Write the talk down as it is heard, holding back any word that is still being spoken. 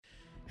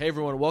Hey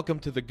everyone, welcome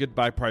to the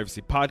Goodbye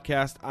Privacy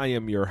Podcast. I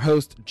am your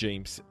host,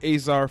 James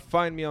Azar.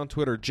 Find me on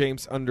Twitter,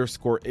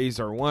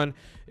 James_Azar1,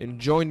 and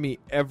join me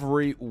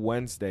every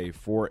Wednesday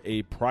for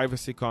a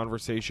privacy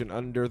conversation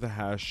under the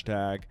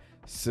hashtag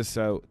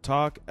CISO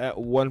Talk at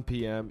 1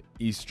 p.m.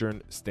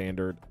 Eastern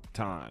Standard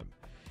Time.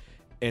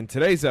 In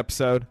today's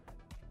episode,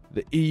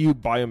 the EU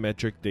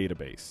Biometric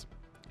Database.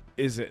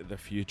 Is it the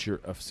future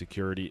of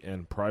security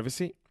and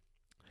privacy?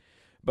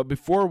 But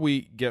before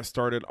we get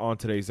started on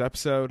today's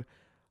episode,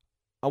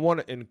 I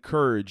want to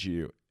encourage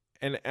you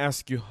and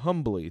ask you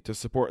humbly to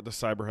support the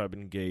CyberHub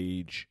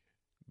Engage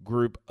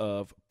group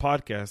of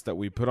podcasts that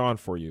we put on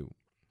for you,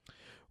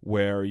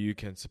 where you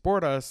can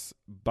support us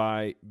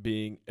by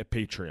being a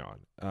Patreon.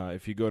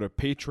 If you go to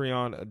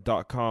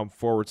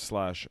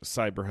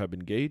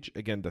patreon.com/CyberHubEngage,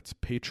 again, that's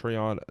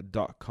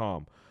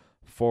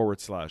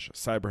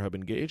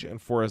patreon.com/CyberHubEngage, and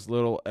for as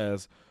little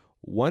as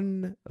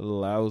 $1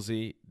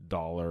 lousy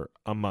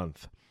a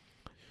month,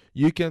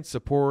 you can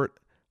support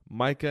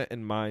Micah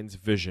and mine's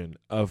vision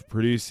of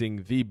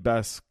producing the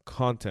best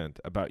content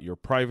about your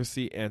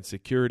privacy and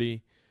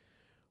security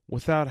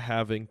without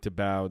having to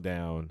bow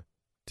down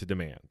to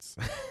demands.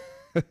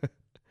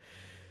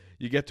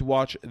 You get to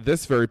watch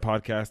this very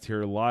podcast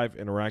here live,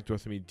 interact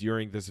with me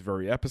during this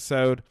very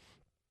episode,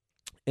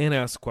 and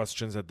ask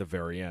questions at the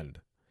very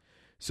end.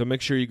 So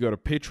make sure you go to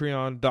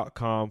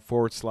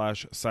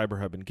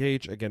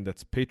patreon.com/CyberHubEngage. Again,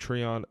 that's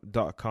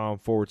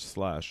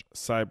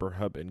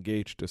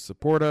patreon.com/CyberHubEngage to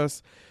support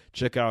us.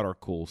 Check out our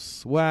cool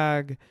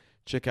swag.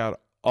 Check out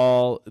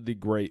all the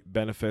great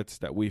benefits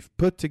that we've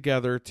put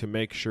together to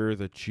make sure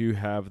that you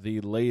have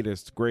the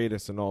latest,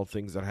 greatest, and all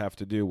things that have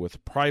to do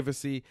with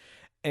privacy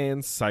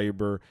and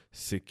cyber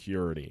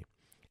security.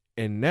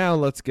 And now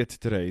let's get to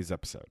today's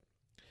episode.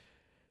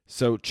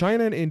 So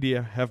China and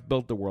India have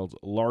built the world's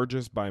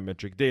largest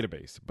biometric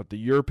database, but the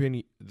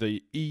European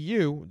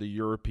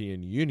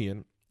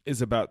Union,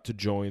 is about to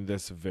join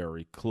this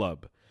very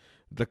club.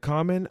 The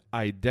Common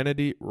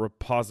Identity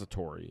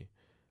Repository,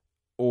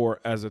 or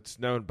as it's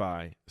known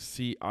by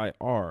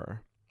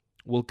CIR,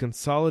 will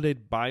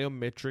consolidate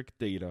biometric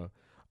data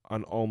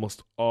on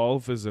almost all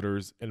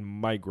visitors and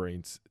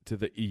migrants to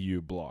the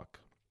EU bloc,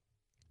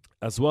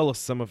 as well as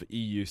some of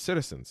EU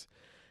citizens,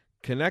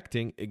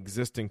 connecting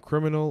existing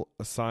criminal,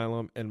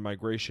 asylum, and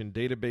migration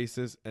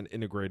databases and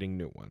integrating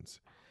new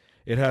ones.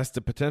 It has the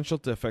potential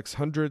to affect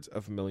hundreds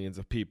of millions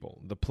of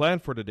people. The plan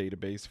for the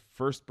database,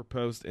 first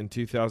proposed in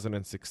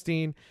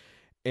 2016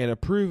 and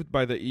approved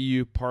by the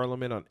EU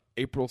Parliament on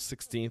April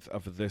 16th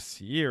of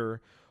this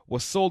year,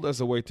 was sold as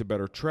a way to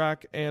better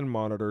track and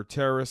monitor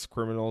terrorists,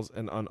 criminals,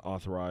 and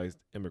unauthorized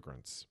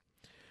immigrants.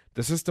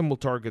 The system will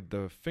target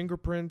the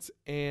fingerprints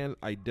and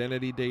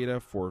identity data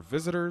for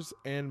visitors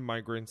and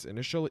immigrants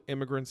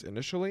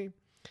initially,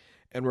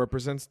 and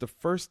represents the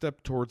first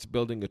step towards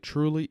building a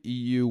truly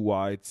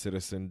EU-wide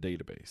citizen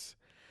database.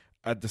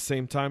 At the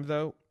same time,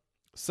 though,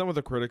 some of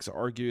the critics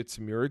argue its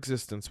mere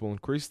existence will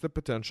increase the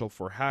potential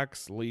for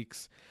hacks,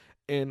 leaks,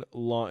 and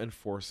law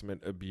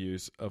enforcement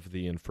abuse of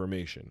the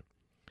information.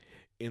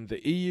 In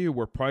the EU,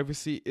 where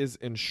privacy is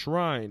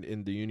enshrined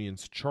in the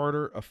Union's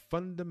Charter of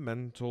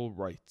Fundamental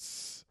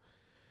Rights,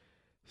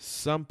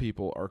 some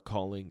people are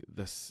calling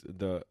this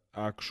the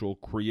actual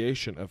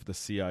creation of the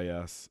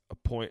CIS a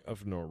point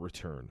of no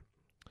return.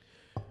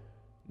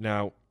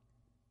 Now,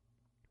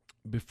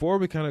 before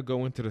we kind of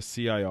go into the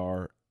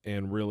CIR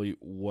and really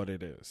what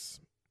it is,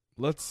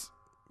 let's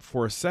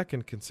for a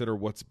second consider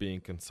what's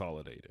being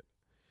consolidated.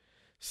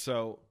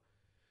 So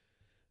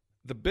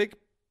the big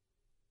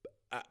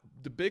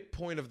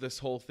point of this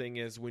whole thing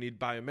is we need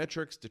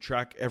biometrics to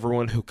track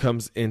everyone who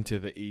comes into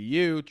the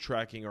EU,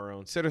 tracking our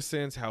own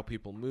citizens, how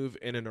people move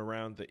in and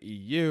around the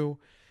EU,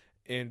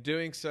 and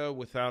doing so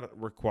without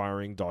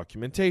requiring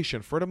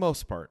documentation for the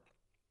most part.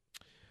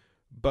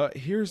 But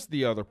here's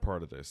the other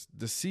part of this.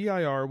 The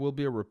CIR will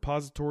be a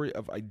repository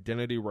of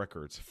identity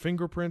records,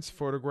 fingerprints,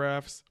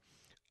 photographs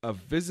of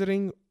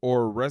visiting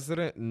or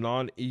resident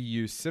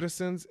non-EU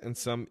citizens and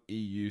some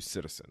EU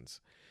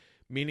citizens,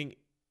 meaning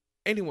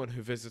anyone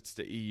who visits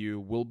the EU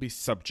will be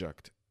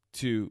subject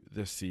to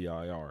the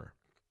CIR.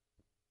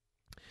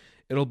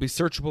 It'll be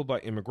searchable by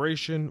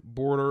immigration,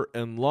 border,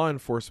 and law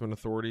enforcement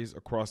authorities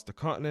across the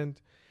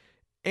continent,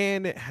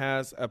 and it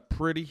has a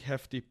pretty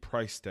hefty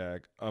price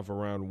tag of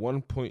around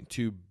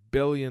 $1.2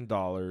 billion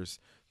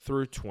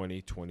through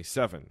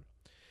 2027.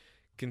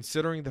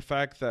 Considering the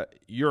fact that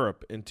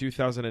Europe in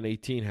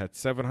 2018 had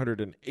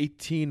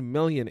 718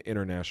 million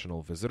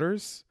international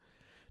visitors,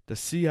 the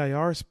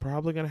CIR is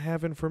probably going to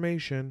have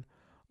information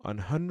on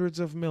hundreds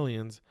of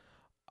millions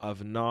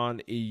of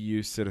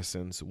non-EU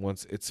citizens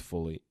once it's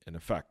fully in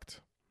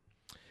effect.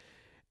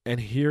 And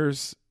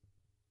here's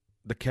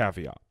the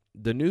caveat.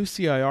 The new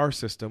CIR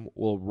system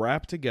will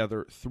wrap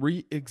together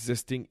 3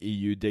 existing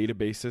EU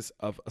databases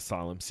of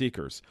asylum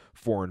seekers,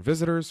 foreign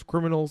visitors,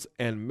 criminals,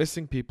 and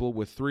missing people,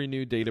 with 3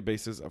 new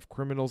databases of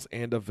criminals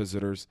and of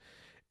visitors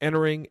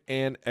entering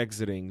and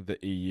exiting the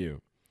EU.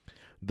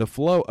 The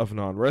flow of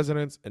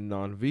non-residents and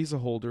non-visa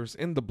holders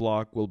in the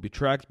bloc will be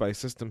tracked by a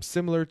system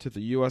similar to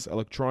the U.S.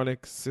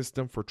 Electronic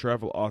System for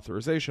Travel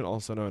Authorization,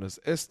 also known as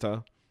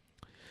ISTA.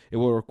 It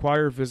will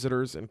require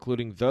visitors,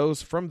 including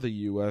those from the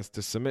U.S.,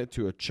 to submit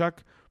to a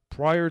check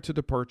prior to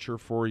departure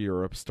for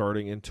Europe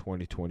starting in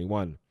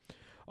 2021.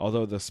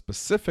 Although the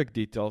specific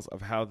details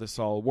of how this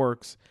all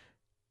works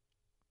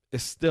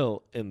is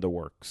still in the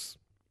works.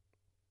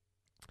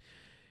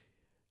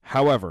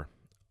 However,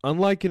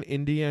 unlike in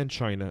India and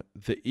China,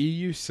 the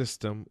EU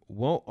system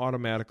won't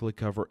automatically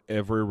cover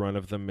every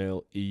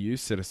run-of-the-mill EU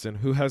citizen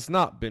who has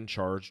not been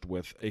charged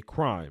with a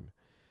crime.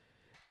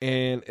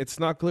 And it's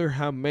not clear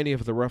how many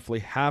of the roughly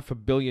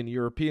 500 million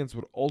Europeans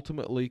would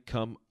ultimately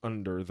come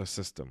under the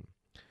system.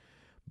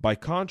 By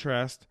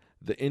contrast,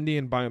 the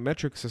Indian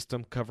biometric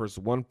system covers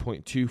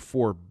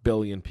 1.24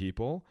 billion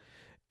people,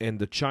 and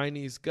the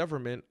Chinese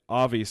government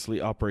obviously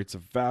operates a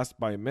vast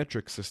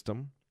biometric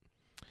system,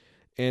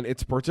 and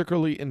it's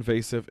particularly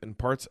invasive in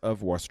parts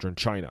of Western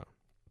China.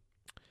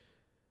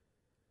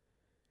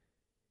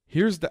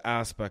 Here's the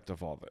aspect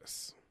of all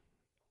this.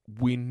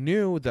 We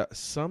knew that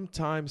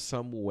sometime,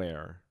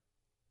 somewhere,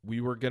 we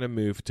were going to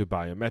move to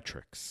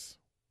biometrics.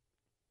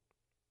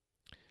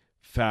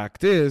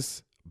 Fact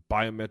is,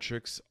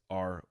 biometrics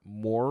are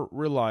more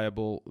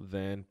reliable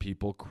than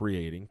people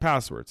creating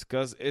passwords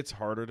because it's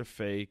harder to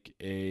fake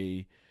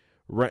a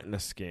retina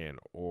scan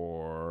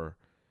or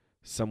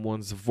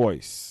someone's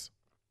voice.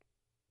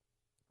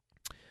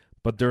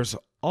 But there's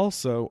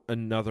also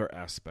another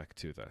aspect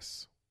to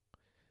this.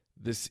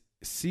 This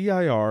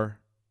CIR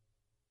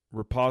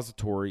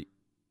repository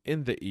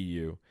in the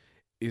EU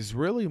is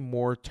really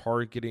more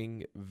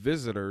targeting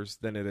visitors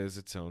than it is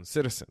its own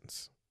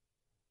citizens.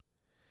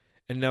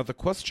 And now the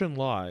question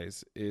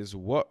lies is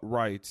what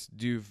rights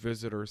do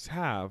visitors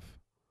have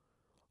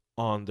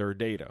on their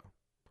data?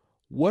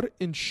 What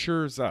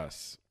ensures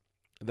us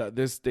that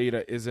this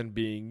data isn't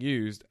being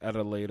used at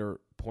a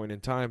later point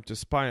in time to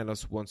spy on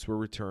us once we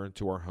return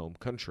to our home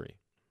country?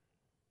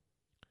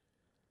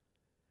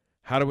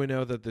 How do we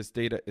know that this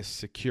data is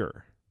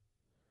secure?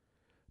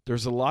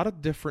 There's a lot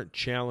of different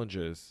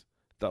challenges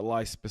that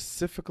lie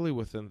specifically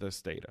within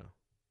this data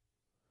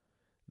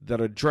that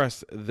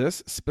address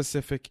this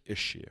specific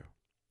issue.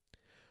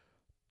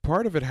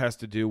 Part of it has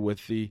to do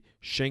with the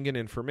Schengen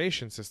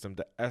Information System,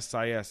 the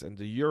SIS, and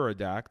the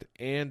Eurodac,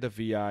 and the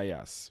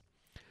VIS.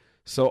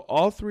 So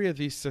all three of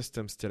these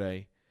systems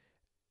today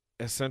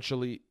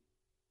essentially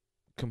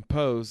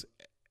compose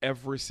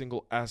every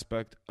single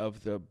aspect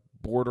of the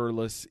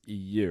borderless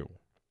EU.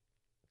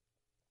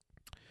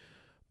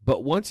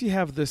 But once you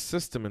have this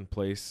system in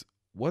place,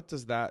 what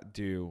does that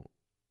do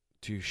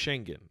to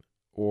Schengen?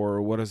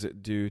 Or what does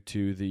it do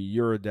to the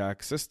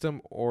Eurodac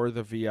system or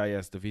the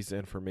VIS, the Visa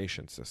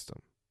Information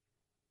System?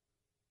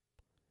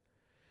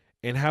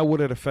 And how would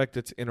it affect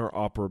its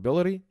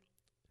interoperability?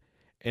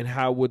 And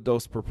how would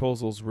those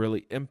proposals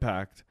really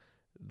impact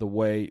the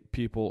way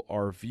people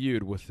are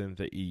viewed within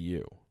the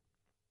EU?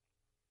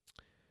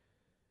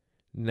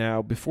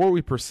 Now, before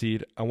we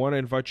proceed, I want to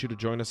invite you to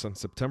join us on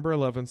September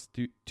 11th,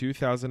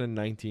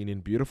 2019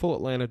 in beautiful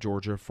Atlanta,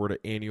 Georgia for the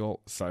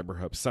annual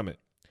CyberHub Summit.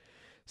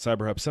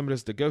 CyberHub Summit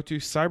is the go-to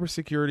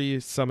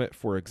cybersecurity summit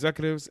for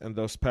executives and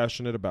those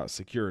passionate about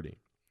security.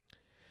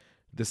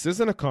 This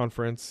isn't a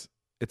conference,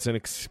 it's an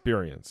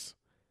experience.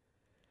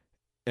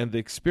 And the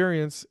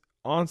experience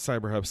on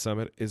CyberHub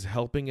Summit is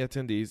helping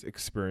attendees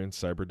experience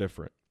cyber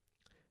different.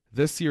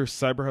 This year's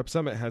CyberHub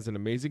Summit has an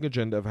amazing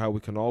agenda of how we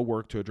can all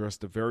work to address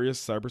the various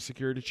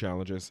cybersecurity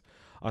challenges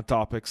on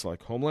topics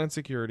like homeland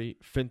security,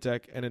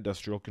 fintech, and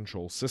industrial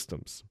control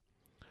systems,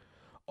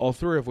 all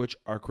three of which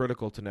are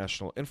critical to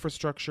national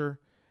infrastructure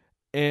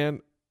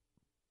and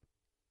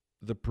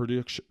the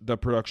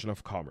production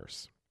of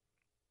commerce.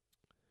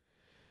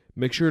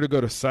 Make sure to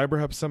go to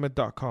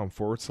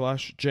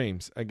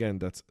cyberhubsummit.com/James. Again,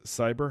 that's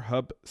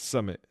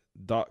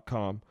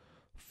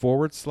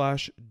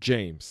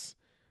cyberhubsummit.com/James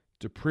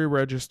to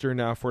pre-register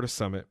now for the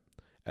summit,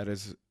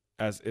 as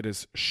it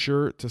is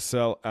sure to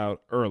sell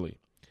out early.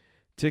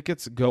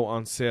 Tickets go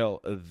on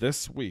sale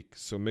this week,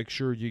 so make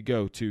sure you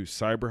go to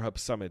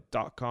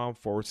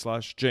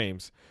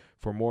cyberhubsummit.com/James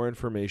for more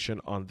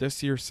information on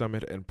this year's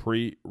summit and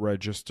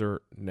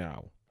pre-register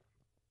now.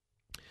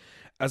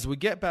 As we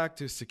get back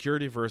to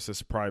security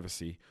versus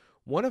privacy,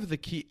 one of the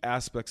key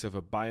aspects of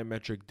a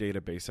biometric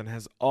database, and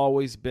has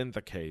always been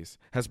the case,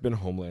 has been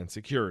homeland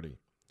security.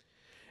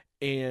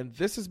 And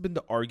this has been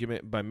the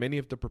argument by many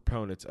of the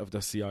proponents of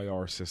the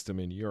CIR system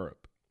in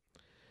Europe.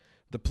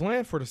 The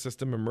plan for the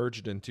system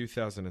emerged in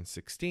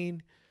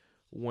 2016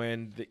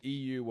 when the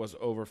EU was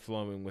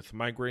overflowing with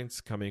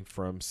migrants coming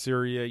from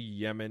Syria,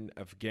 Yemen,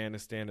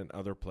 Afghanistan, and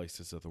other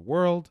places of the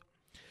world.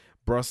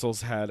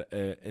 Brussels had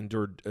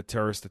endured a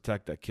terrorist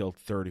attack that killed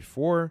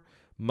 34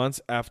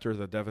 months after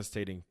the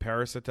devastating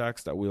Paris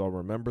attacks that we all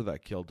remember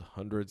that killed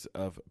hundreds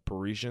of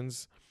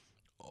Parisians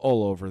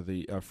all over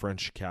the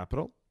French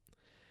capital.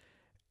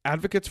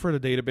 Advocates for the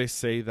database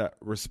say that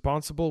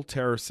responsible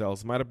terror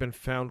cells might have been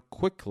found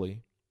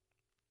quickly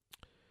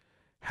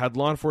had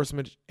law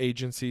enforcement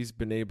agencies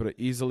been able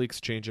to easily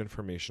exchange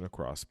information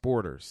across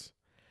borders.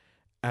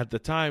 At the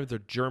time, the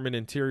German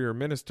Interior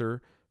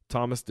Minister,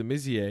 Thomas de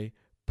Maizière,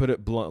 put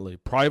it bluntly,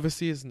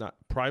 privacy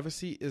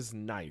is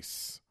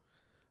nice,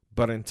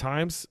 but in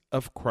times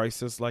of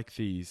crisis like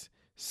these,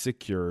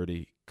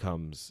 security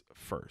comes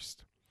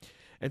first.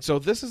 And so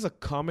this is a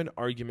common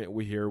argument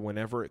we hear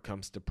whenever it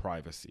comes to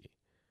privacy.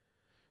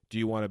 Do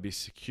you want to be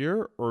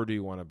secure or do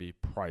you want to be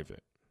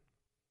private?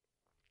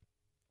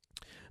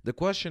 The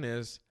question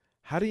is,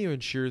 how do you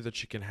ensure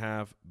that you can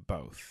have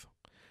both?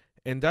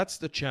 And that's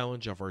the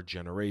challenge of our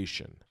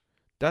generation.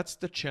 That's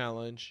the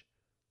challenge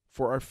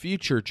for our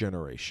future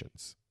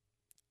generations.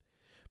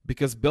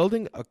 Because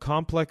building a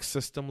complex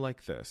system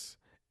like this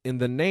in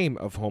the name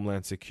of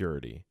Homeland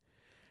Security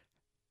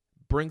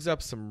brings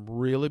up some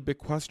really big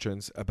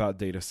questions about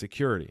data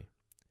security.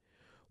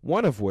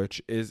 One of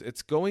which is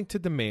it's going to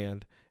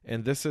demand,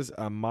 and this is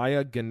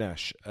Maya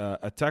Ganesh,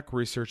 a tech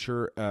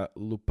researcher at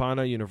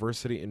Lupana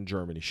University in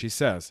Germany. She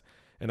says,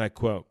 and I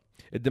quote,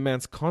 "It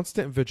demands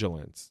constant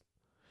vigilance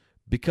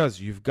because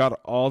you've got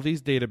all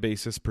these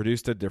databases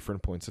produced at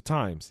different points of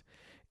times.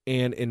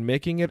 And in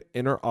making it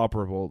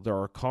interoperable, there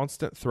are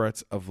constant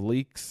threats of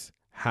leaks,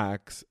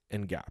 hacks,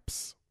 and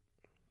gaps."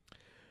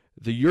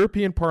 The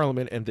European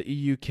Parliament and the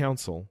EU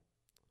Council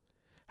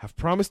have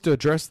promised to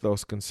address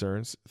those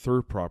concerns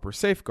through proper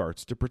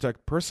safeguards to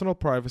protect personal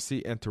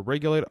privacy and to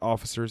regulate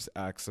officers'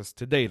 access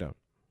to data.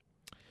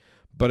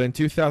 But in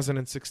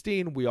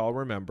 2016, we all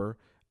remember,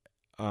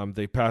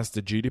 they passed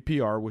the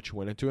GDPR, which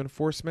went into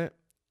enforcement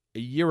a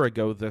year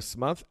ago this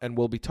month, and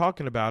we'll be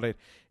talking about it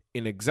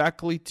in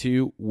exactly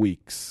 2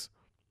 weeks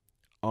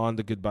on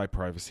the Goodbye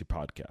Privacy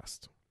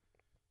podcast.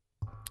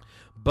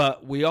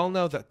 But we all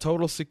know that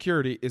total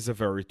security is a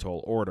very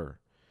tall order.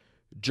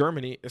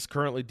 Germany is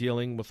currently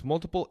dealing with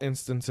multiple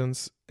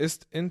instances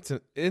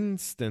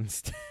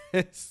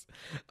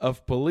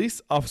of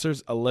police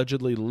officers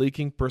allegedly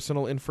leaking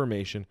personal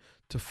information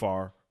to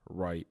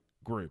far-right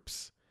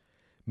groups.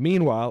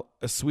 Meanwhile,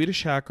 a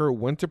Swedish hacker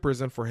went to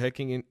prison for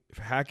hacking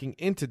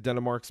into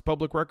Denmark's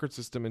public record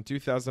system in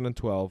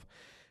 2012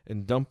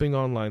 and dumping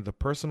online the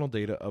personal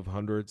data of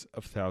hundreds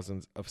of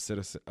thousands of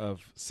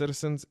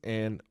citizens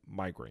and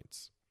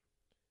migrants.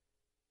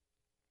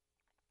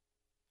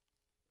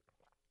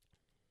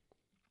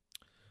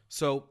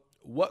 So,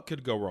 what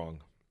could go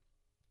wrong?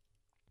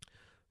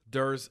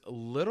 There's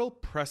little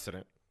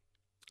precedent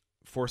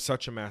for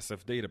such a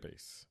massive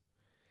database.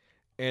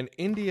 And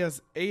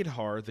India's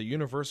Aadhaar, the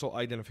Universal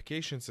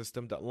Identification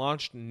System that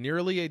launched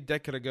nearly a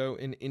decade ago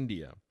in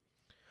India,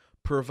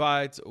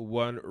 provides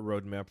one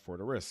roadmap for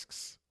the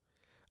risks.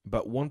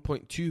 About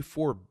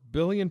 1.24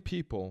 billion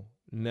people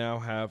now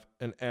have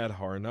an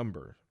Aadhaar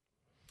number.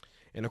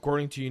 And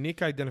according to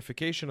Unique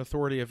Identification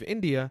Authority of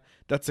India,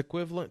 that's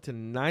equivalent to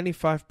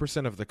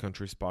 95% of the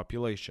country's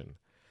population.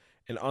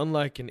 And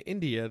unlike in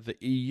India, the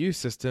EU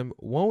system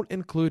won't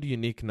include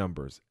unique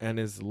numbers and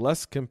is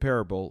less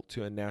comparable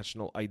to a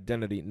national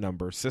identity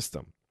number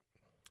system.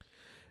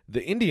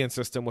 The Indian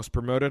system was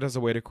promoted as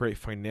a way to create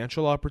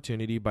financial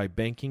opportunity by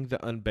banking the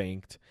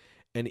unbanked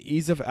and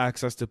ease of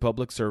access to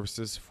public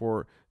services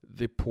for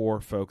the poor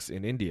folks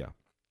in India.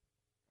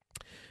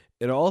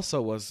 It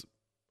also was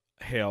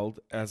hailed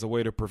as a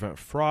way to prevent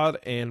fraud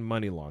and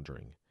money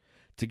laundering.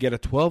 To get a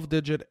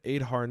 12-digit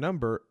Aadhaar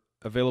number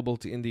available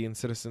to Indian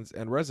citizens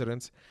and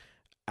residents,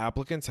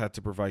 applicants had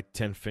to provide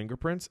 10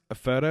 fingerprints, a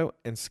photo,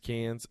 and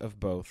scans of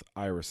both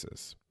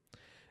irises.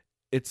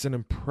 It's an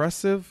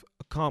impressive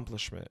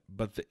accomplishment,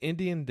 but the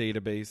Indian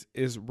database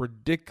is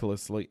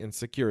ridiculously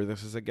insecure.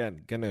 This is,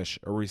 again, Ganesh,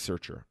 a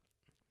researcher.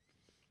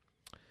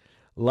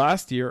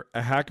 Last year,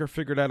 a hacker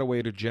figured out a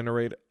way to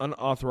generate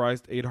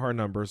unauthorized Aadhaar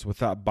numbers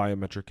without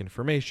biometric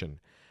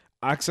information.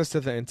 Access to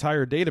the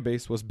entire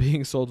database was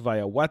being sold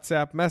via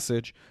WhatsApp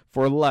message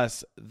for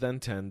less than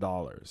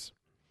 $10.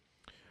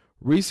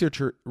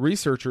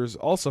 Researchers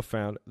also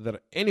found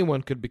that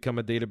anyone could become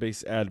a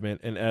database admin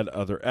and add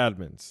other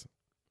admins.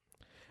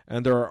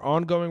 And there are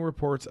ongoing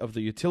reports of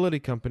the utility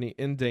company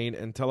Indane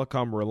and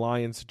telecom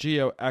Reliance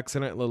Jio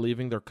accidentally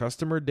leaving their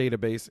customer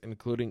database,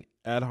 including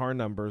Aadhaar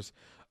numbers,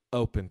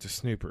 open to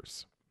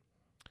snoopers.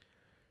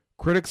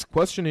 Critics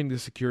questioning the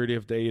security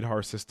of the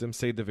Aadhaar system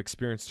say they've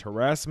experienced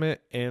harassment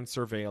and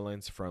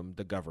surveillance from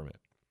the government.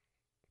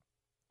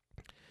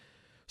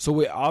 So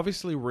we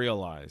obviously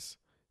realize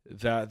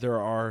that there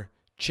are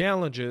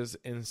challenges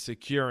in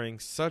securing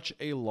such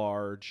a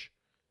large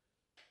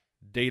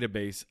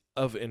database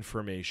of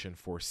information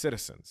for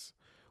citizens.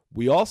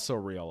 We also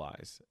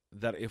realize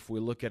that if we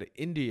look at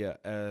India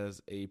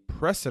as a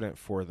precedent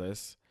for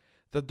this,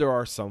 that there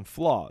are some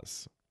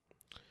flaws.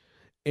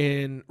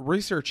 In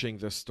researching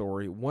this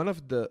story, one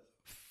of the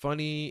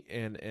funny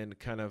and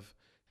kind of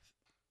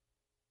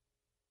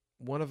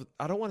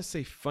I don't want to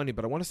say funny,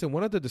 but I want to say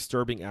one of the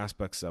disturbing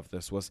aspects of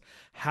this was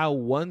how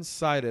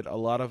one-sided a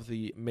lot of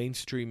the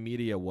mainstream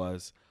media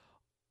was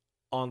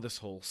on this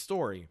whole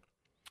story.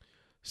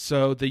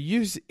 So they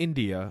use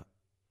India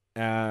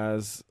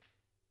as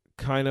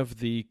kind of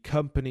the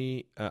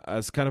company,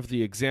 as kind of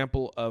the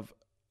example of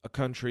a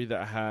country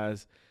that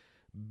has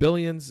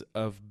billions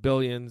of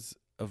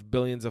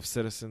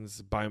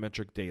citizens'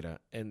 biometric data,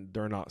 and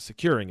they're not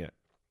securing it.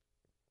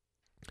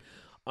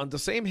 On the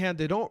same hand,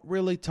 they don't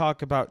really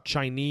talk about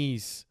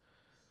Chinese.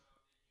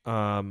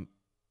 They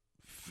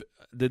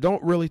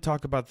don't really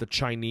talk about the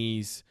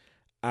Chinese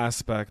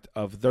aspect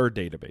of their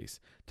database.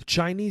 The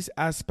Chinese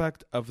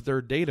aspect of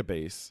their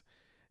database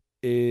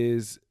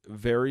is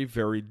very,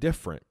 very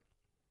different.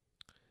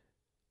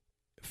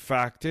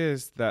 Fact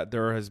is that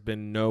there has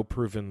been no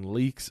proven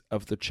leaks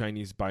of the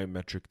Chinese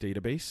biometric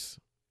database.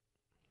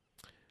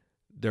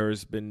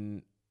 There's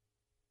been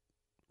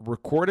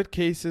recorded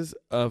cases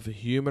of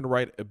human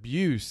right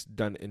abuse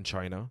done in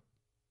China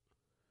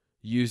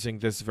using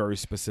this very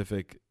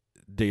specific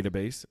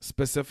database,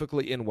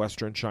 specifically in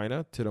Western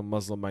China to the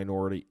Muslim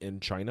minority in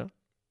China.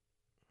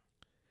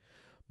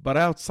 But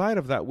outside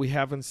of that, we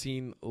haven't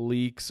seen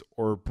leaks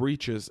or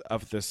breaches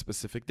of this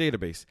specific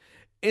database,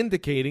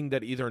 indicating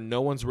that either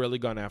no one's really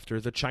gone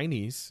after the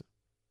Chinese.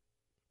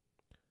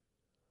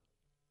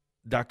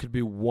 That could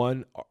be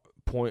one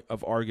point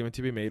of argument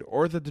to be made,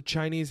 or that the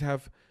Chinese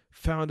have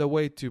found a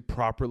way to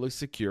properly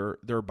secure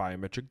their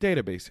biometric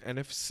database. And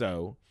if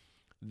so,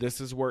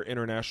 this is where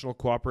international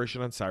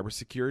cooperation on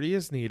cybersecurity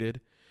is needed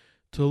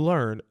to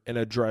learn and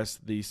address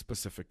these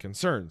specific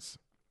concerns.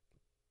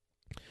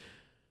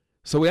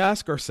 So we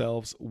ask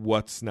ourselves,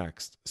 what's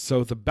next?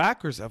 So the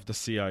backers of the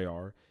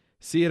CIR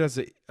see it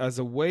as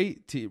a way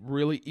to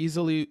really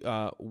easily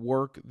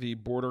work the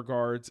border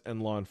guards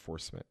and law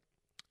enforcement,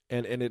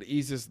 and it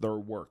eases their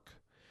work.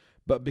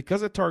 But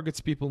because it targets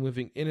people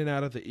moving in and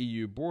out of the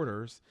EU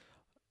borders,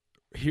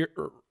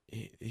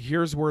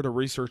 here's where the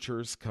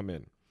researchers come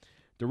in.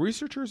 The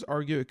researchers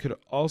argue it could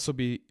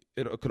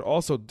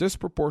also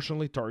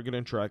disproportionately target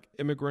and track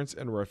immigrants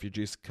and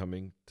refugees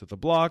coming to the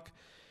bloc,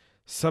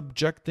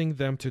 subjecting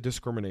them to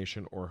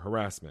discrimination or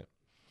harassment.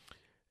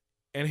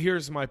 And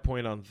here's my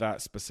point on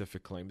that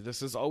specific claim.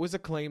 This is always a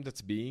claim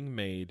that's being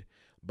made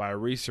by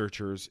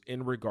researchers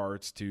in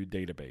regards to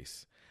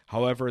database.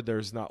 However,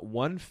 there's not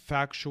one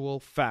factual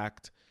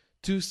fact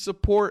to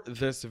support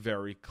this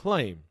very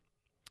claim.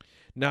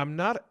 Now, I'm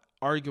not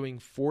arguing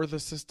for the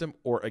system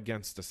or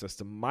against the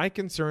system. My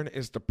concern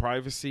is the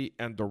privacy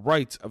and the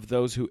rights of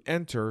those who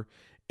enter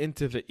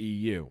into the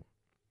EU.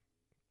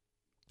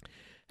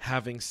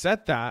 Having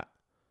said that,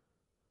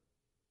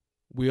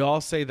 we all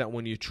say that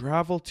when you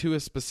travel to a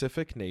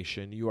specific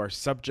nation, you are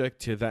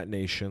subject to that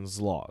nation's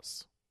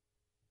laws.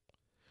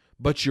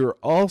 But you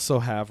also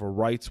have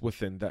rights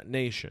within that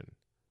nation.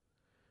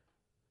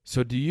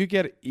 So do you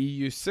get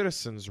EU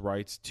citizens'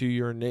 rights to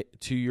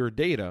your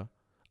data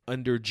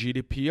under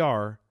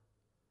GDPR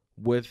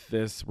with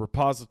this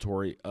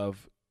repository? And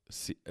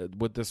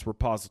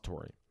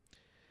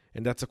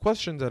that's a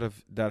question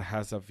that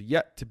has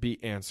yet to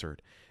be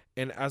answered.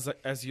 And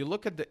as you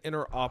look at the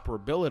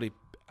interoperability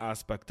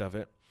aspect of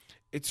it,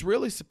 it's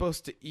really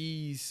supposed to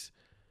ease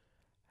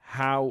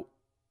how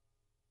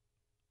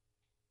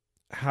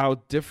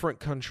different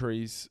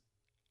countries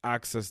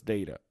access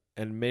data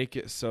and make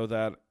it so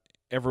that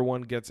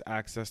everyone gets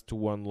access to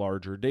one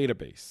larger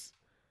database.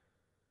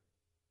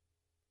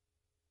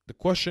 The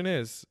question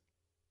is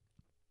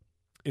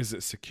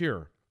it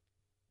secure?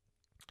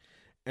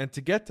 And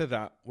to get to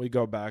that, we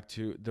go back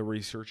to the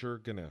researcher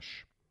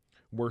Ganesh,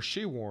 where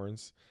she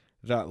warns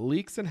that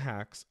leaks and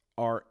hacks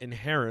are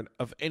inherent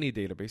of any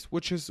database,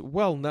 which is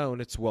well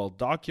known, it's well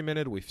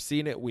documented, we've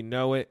seen it, we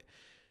know it.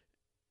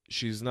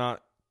 She's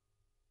not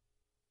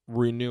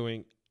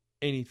renewing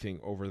anything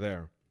over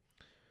there.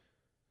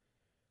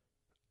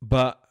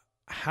 But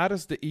how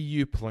does the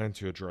EU plan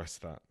to address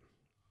that?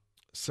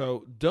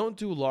 So don't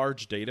do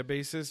large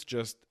databases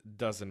just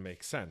doesn't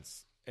make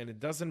sense. And it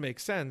doesn't make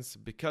sense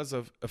because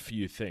of a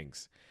few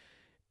things.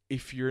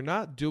 If you're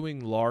not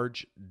doing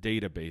large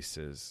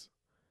databases,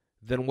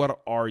 then what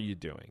are you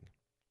doing?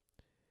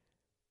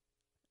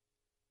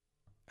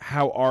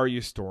 How are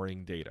you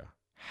storing data?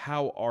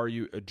 How are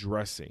you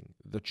addressing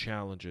the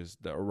challenges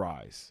that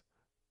arise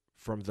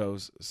from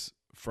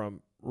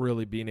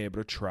really being able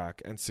to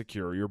track and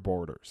secure your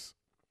borders?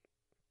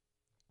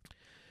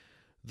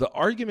 The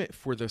argument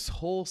for this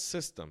whole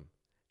system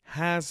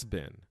has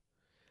been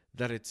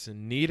that it's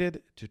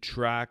needed to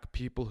track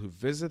people who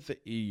visit the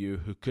EU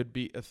who could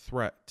be a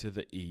threat to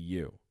the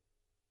EU.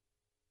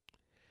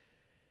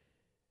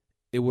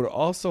 It would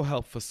also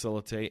help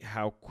facilitate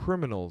how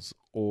criminals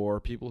or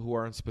people who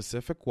are on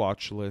specific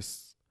watch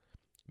lists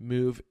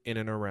move in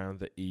and around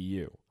the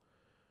EU.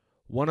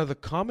 One of the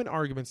common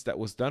arguments that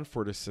was done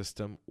for the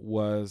system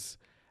was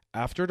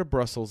after the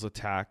Brussels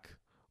attack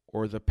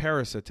or the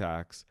Paris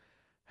attacks,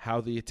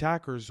 how the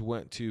attackers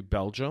went to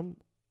Belgium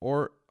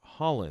or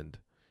Holland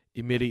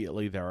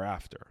immediately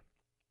thereafter.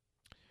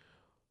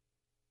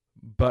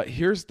 But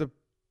here's the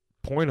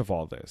point of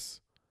all this.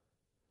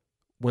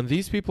 When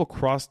these people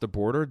cross the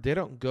border, they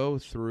don't go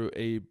through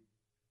a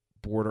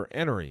border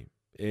entry.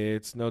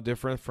 It's no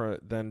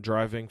different than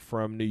driving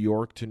from New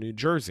York to New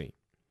Jersey.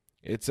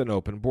 It's an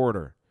open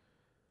border.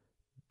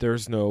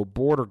 There's no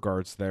border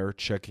guards there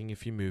checking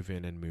if you move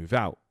in and move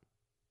out.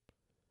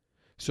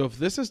 So if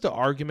this is the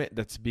argument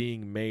that's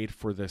being made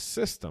for this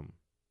system,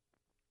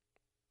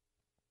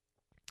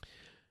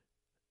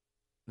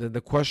 then the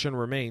question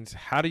remains,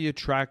 how do you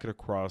track it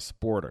across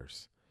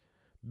borders?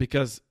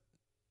 Because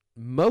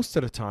most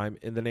of the time,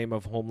 in the name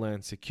of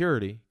Homeland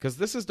Security, because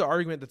this is the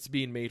argument that's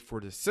being made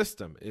for the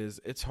system, is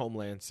it's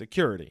Homeland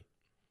Security.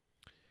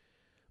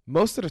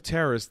 Most of the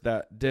terrorists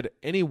that did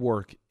any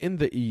work in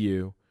the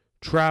EU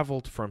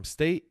traveled from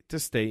state to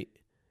state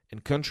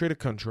and country to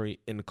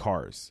country in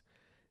cars.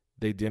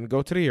 They didn't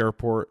go to the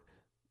airport.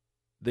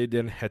 They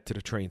didn't head to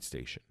the train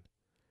station.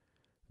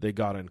 They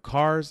got in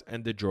cars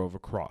and they drove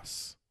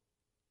across.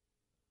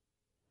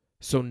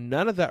 So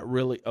none of that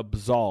really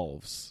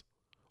absolves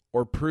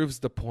or proves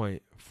the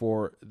point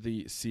for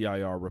the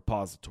CIR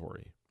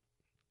repository.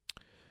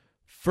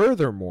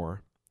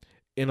 Furthermore,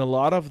 in a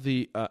lot of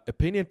the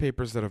opinion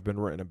papers that have been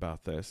written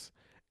about this,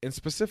 and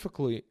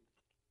specifically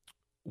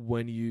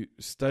when you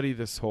study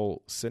this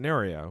whole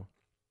scenario,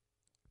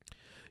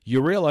 you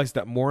realize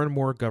that more and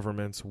more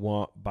governments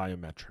want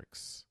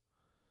biometrics.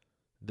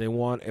 They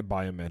want a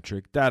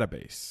biometric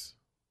database.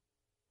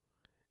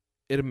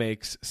 It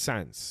makes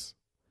sense.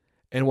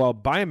 And while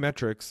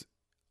biometrics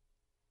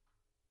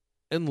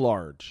in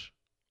large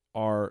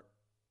are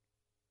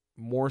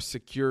more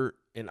secure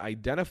in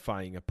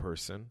identifying a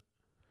person,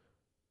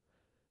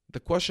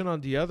 the question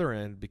on the other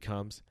end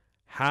becomes,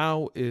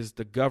 how is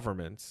the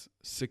government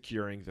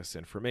securing this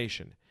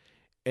information?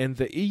 And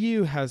the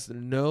EU has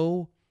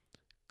no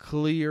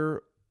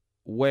clear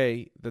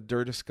way that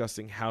they're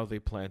discussing how they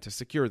plan to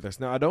secure this.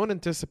 Now, I don't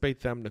anticipate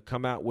them to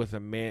come out with a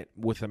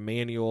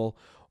manual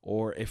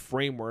or a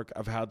framework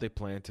of how they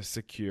plan to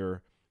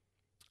secure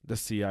the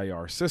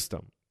CIR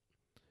system,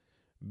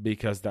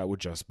 because that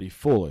would just be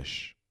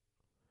foolish.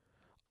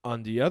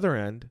 On the other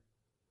end,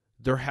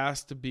 there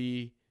has to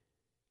be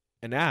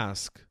an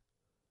ask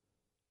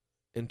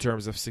in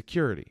terms of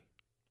security.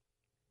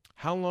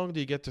 How long do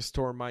you get to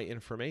store my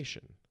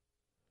information?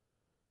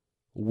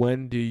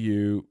 When do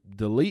you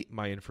delete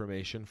my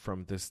information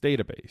from this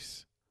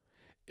database?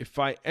 If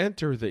I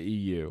enter the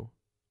EU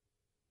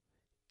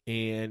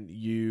and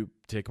you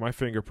take my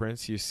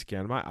fingerprints, you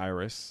scan my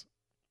iris,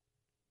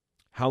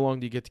 how long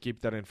do you get to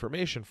keep that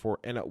information for?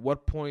 And at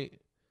what point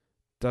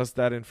does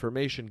that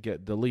information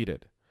get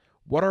deleted?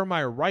 What are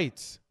my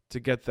rights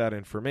to get that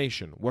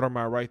information? What are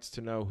my rights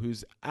to know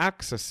who's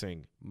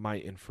accessing my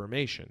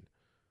information?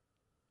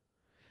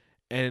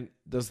 And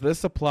does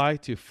this apply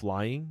to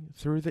flying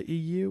through the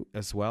EU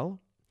as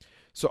well?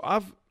 So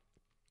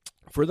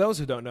for those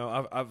who don't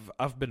know,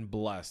 I've been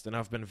blessed and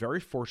I've been very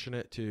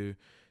fortunate to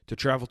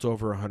travel to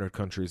over 100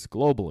 countries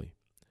globally.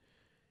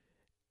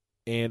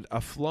 And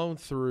I've flown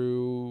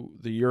through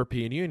the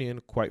European Union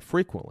quite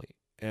frequently.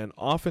 And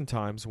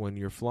oftentimes when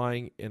you're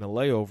flying in a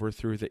layover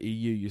through the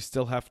EU, you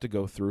still have to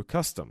go through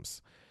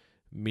customs,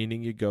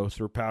 meaning you go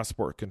through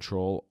passport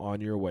control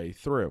on your way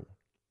through,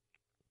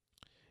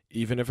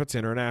 even if it's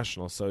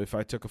international. So if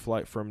I took a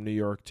flight from New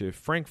York to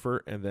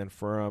Frankfurt and then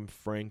from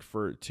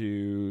Frankfurt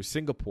to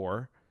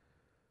Singapore,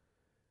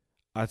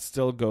 I'd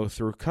still go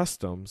through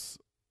customs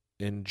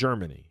in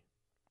Germany.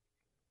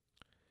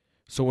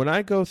 So when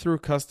I go through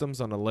customs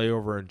on a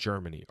layover in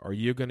Germany, are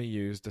you going to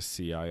use the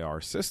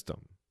CIR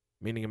system?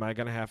 Meaning, am I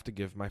going to have to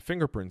give my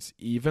fingerprints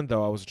even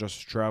though I was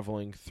just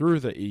traveling through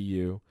the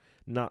EU,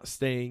 not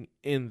staying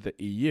in the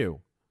EU?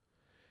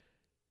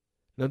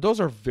 Now, those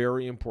are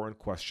very important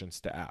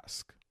questions to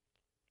ask.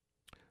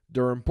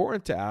 They're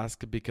important to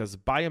ask because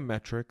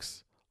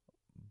biometrics,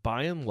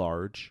 by and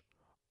large,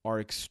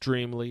 are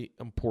extremely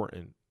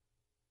important.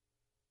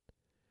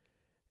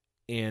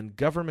 And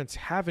governments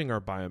having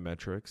our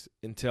biometrics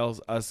entails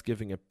us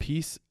giving a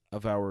piece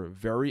of our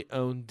very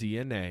own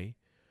DNA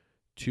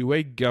to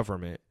a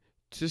government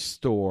to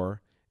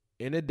store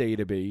in a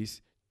database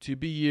to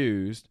be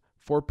used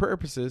for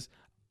purposes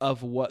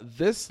of what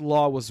this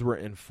law was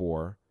written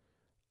for,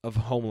 of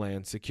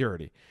Homeland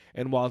Security.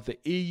 And while the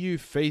EU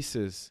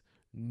faces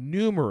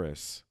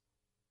numerous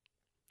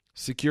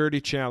security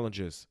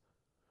challenges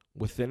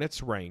within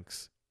its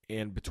ranks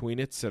and between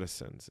its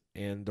citizens,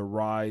 and the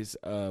rise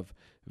of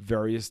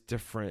various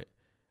different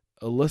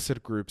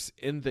illicit groups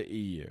in the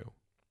EU,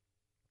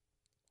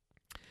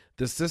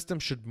 the system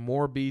should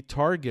more be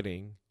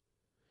targeting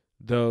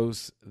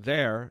those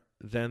there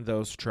than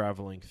those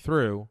traveling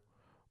through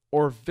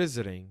or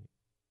visiting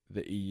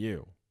the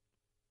EU.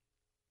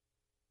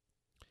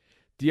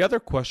 The other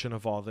question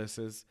of all this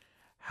is,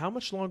 how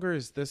much longer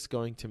is this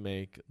going to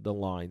make the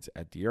lines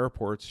at the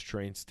airports,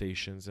 train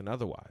stations, and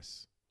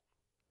otherwise?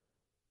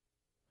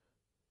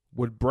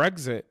 With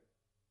Brexit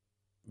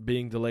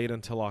being delayed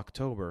until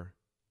October,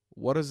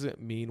 what does it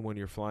mean when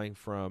you're flying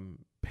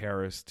from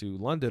Paris to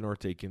London or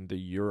taking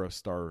the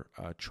Eurostar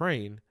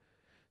train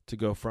to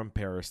go from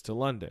Paris to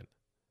London?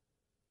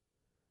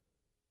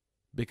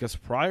 Because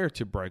prior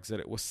to Brexit,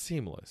 it was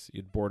seamless.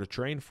 You'd board a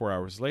train 4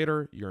 hours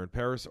later, you're in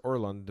Paris or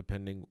London,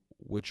 depending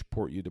which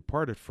port you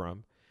departed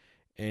from,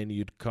 and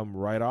you'd come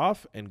right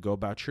off and go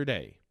about your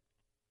day.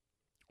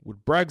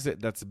 With Brexit,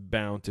 that's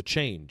bound to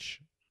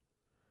change.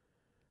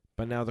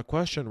 But now the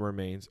question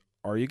remains,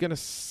 are you going to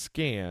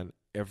scan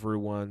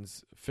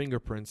everyone's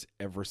fingerprints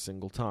every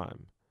single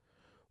time?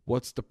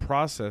 What's the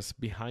process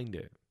behind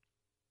it?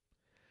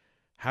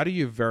 How do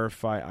you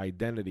verify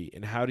identity,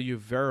 and how do you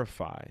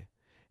verify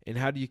and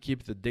how do you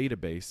keep the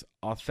database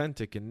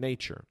authentic in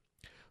nature?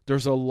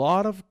 There's a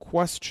lot of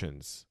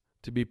questions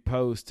to be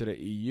posed to the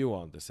EU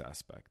on this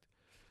aspect,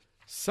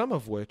 some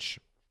of which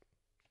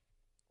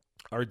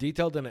are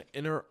detailed in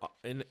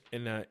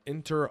an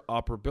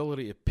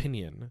interoperability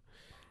opinion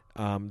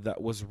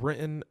that was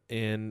written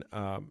in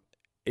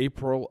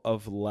April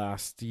of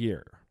last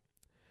year,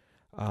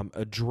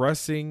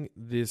 addressing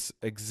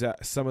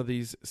some of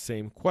these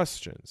same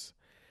questions.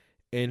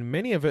 And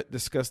many of it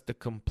discussed the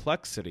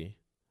complexity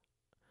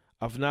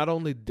of not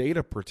only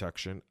data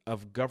protection,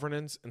 of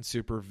governance and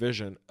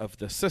supervision of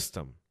the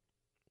system.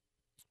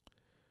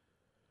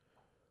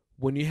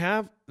 When you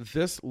have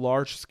this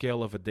large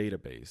scale of a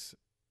database,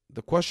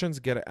 the questions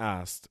get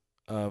asked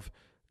of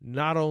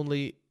not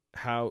only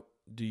how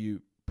do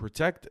you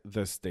protect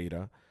this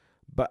data,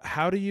 but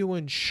how do you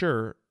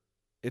ensure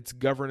its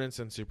governance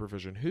and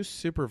supervision? Who's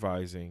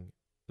supervising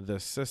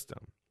this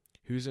system?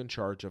 Who's in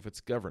charge of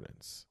its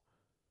governance?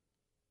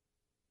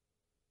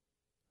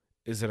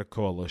 Is it a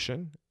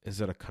coalition?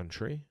 Is it a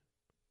country?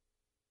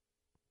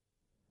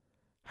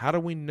 How do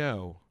we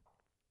know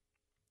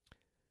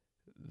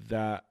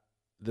that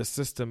the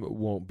system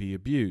won't be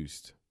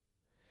abused?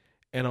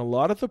 And a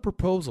lot of the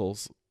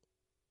proposals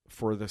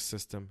for this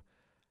system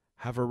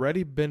have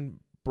already been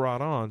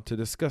brought on to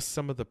discuss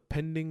some of the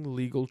pending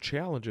legal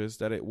challenges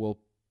that it will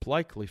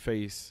likely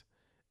face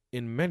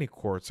in many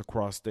courts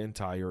across the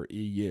entire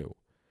EU.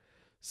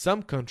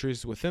 Some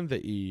countries within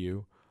the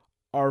EU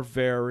are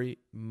very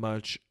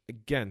much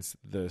against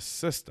this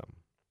system.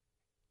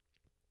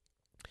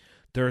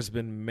 There has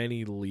been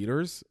many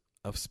leaders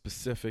of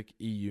specific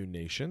EU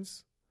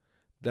nations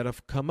that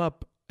have come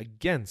up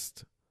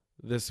against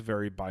this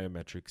very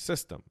biometric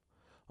system,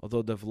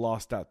 although they've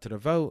lost out to the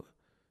vote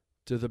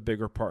to the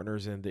bigger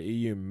partners in the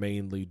EU,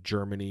 mainly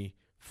Germany,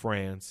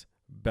 France,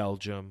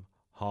 Belgium,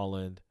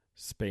 Holland,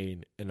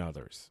 Spain, and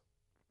others.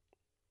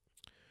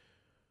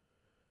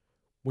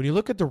 When you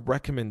look at the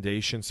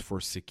recommendations for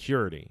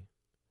security,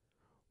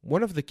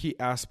 one of the key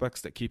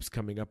aspects that keeps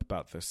coming up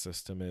about this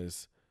system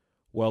is,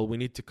 well, we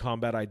need to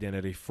combat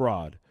identity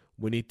fraud.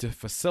 We need to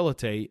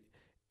facilitate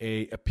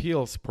an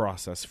appeals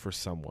process for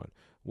someone.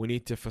 We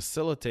need to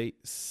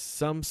facilitate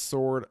some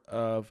sort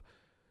of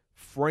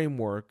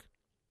framework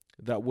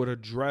that would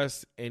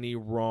address any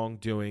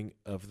wrongdoing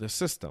of the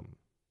system,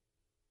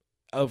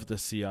 of the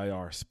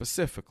CIR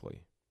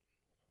specifically.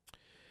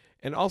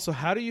 And also,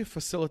 how do you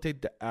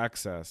facilitate the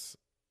access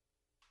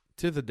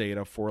to the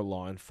data for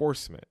law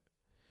enforcement?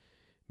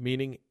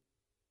 Meaning,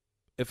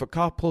 if a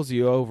cop pulls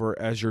you over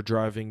as you're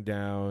driving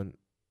down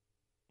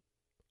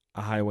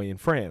a highway in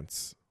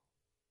France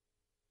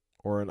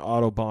or an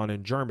Autobahn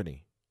in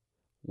Germany,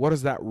 what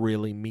does that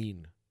really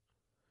mean?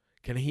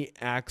 Can he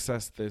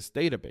access this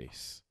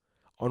database?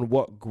 On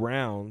what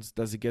grounds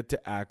does he get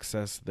to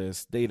access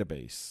this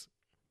database?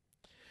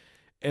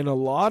 And a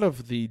lot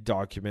of the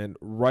document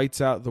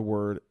writes out the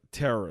word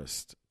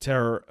terrorist,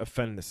 terror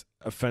offenders,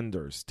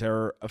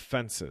 terror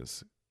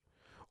offenses,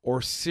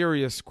 or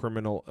serious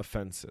criminal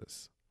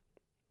offenses.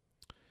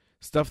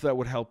 Stuff that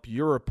would help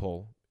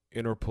Europol,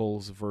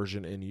 Interpol's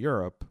version in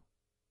Europe,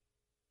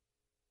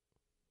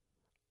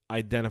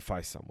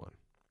 identify someone.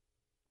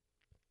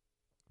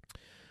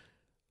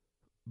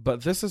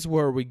 But this is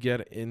where we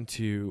get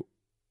into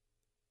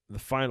the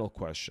final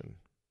question.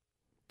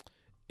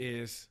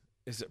 Is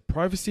it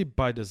privacy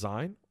by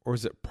design or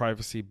is it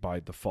privacy by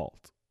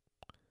default?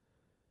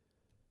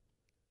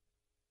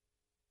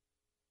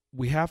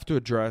 We have to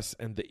address,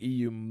 and the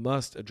EU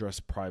must address,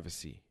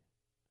 privacy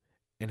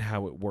and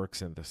how it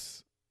works in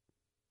this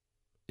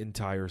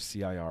entire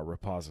CIR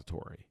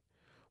repository.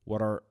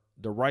 What are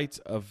the rights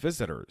of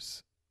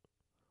visitors?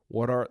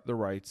 What are the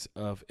rights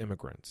of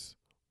immigrants?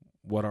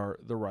 What are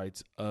the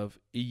rights of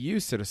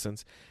EU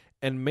citizens?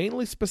 And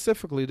mainly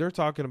specifically, they're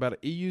talking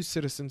about EU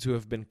citizens who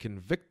have been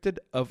convicted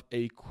of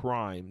a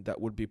crime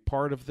that would be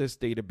part of this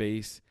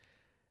database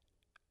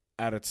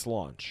at its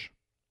launch.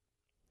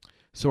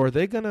 So are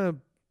they going to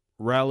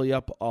rally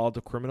up all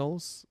the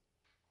criminals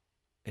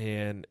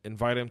and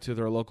invite them to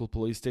their local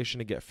police station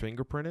to get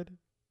fingerprinted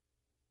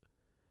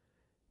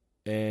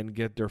and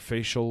get their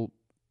photograph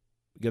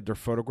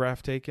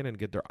taken and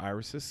get their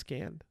irises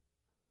scanned?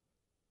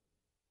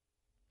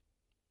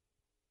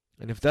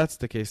 And if that's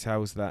the case,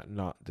 how is that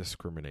not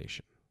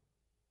discrimination?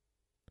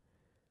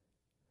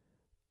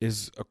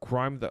 Is a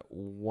crime that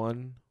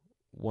one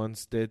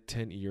once did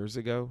 10 years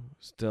ago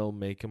still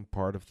make him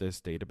part of this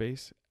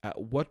database?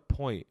 At what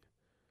point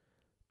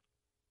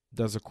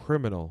does a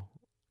criminal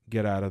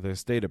get out of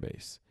this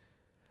database?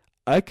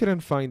 I couldn't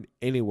find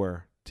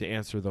anywhere to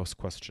answer those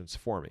questions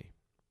for me.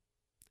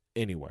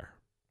 Anywhere.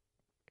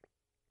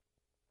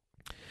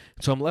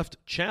 So I'm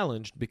left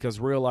challenged because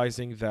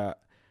realizing that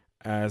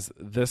as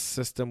this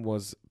system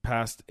was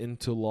passed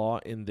into law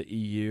in the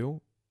EU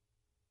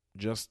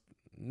just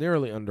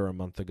nearly under a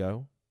month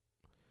ago,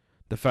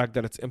 The fact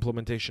that its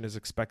implementation is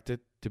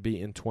expected to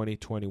be in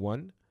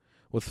 2021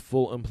 with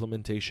full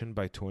implementation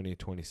by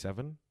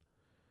 2027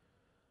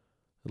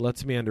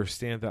 lets me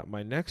understand that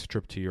my next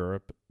trip to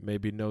Europe may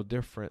be no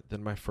different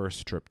than my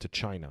first trip to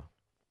China.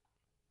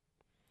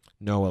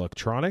 No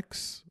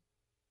electronics,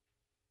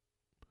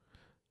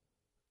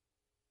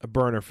 a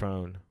burner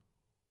phone,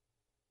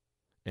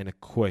 and a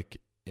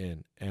quick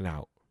in and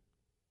out.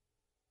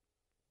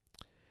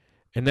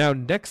 And now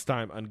next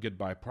time on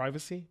Goodbye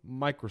Privacy,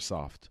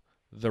 Microsoft,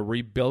 the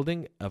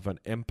rebuilding of an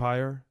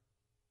empire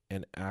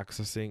and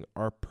accessing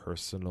our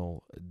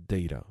personal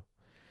data.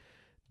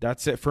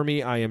 That's it for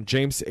me. I am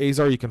James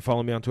Azar. You can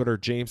follow me on Twitter,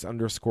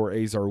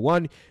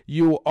 James_Azar1.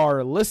 You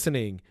are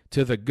listening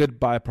to the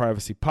Goodbye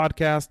Privacy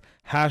podcast,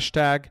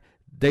 hashtag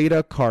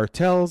Data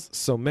Cartels.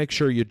 So make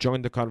sure you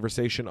join the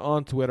conversation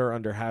on Twitter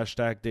under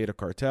hashtag Data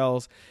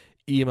Cartels.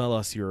 Email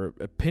us your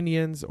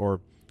opinions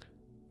or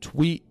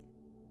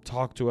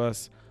talk to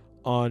us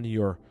on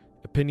your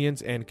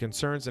opinions and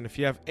concerns. And if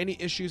you have any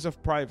issues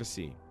of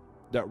privacy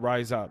that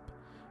rise up,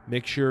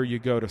 make sure you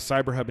go to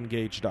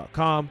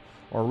cyberhubengage.com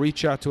or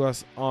reach out to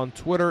us on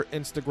Twitter,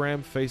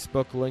 Instagram,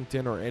 Facebook,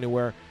 LinkedIn, or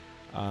anywhere,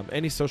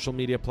 any social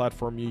media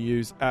platform you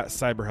use at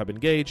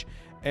CyberHubEngage.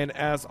 And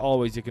as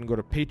always, you can go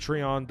to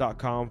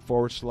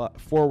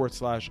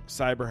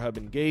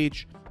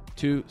patreon.com/cyberhubengage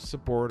to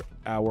support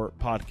our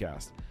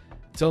podcast.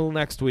 Till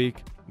next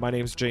week, my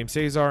name is James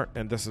Azar,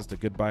 and this is the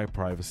Goodbye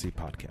Privacy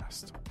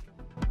Podcast.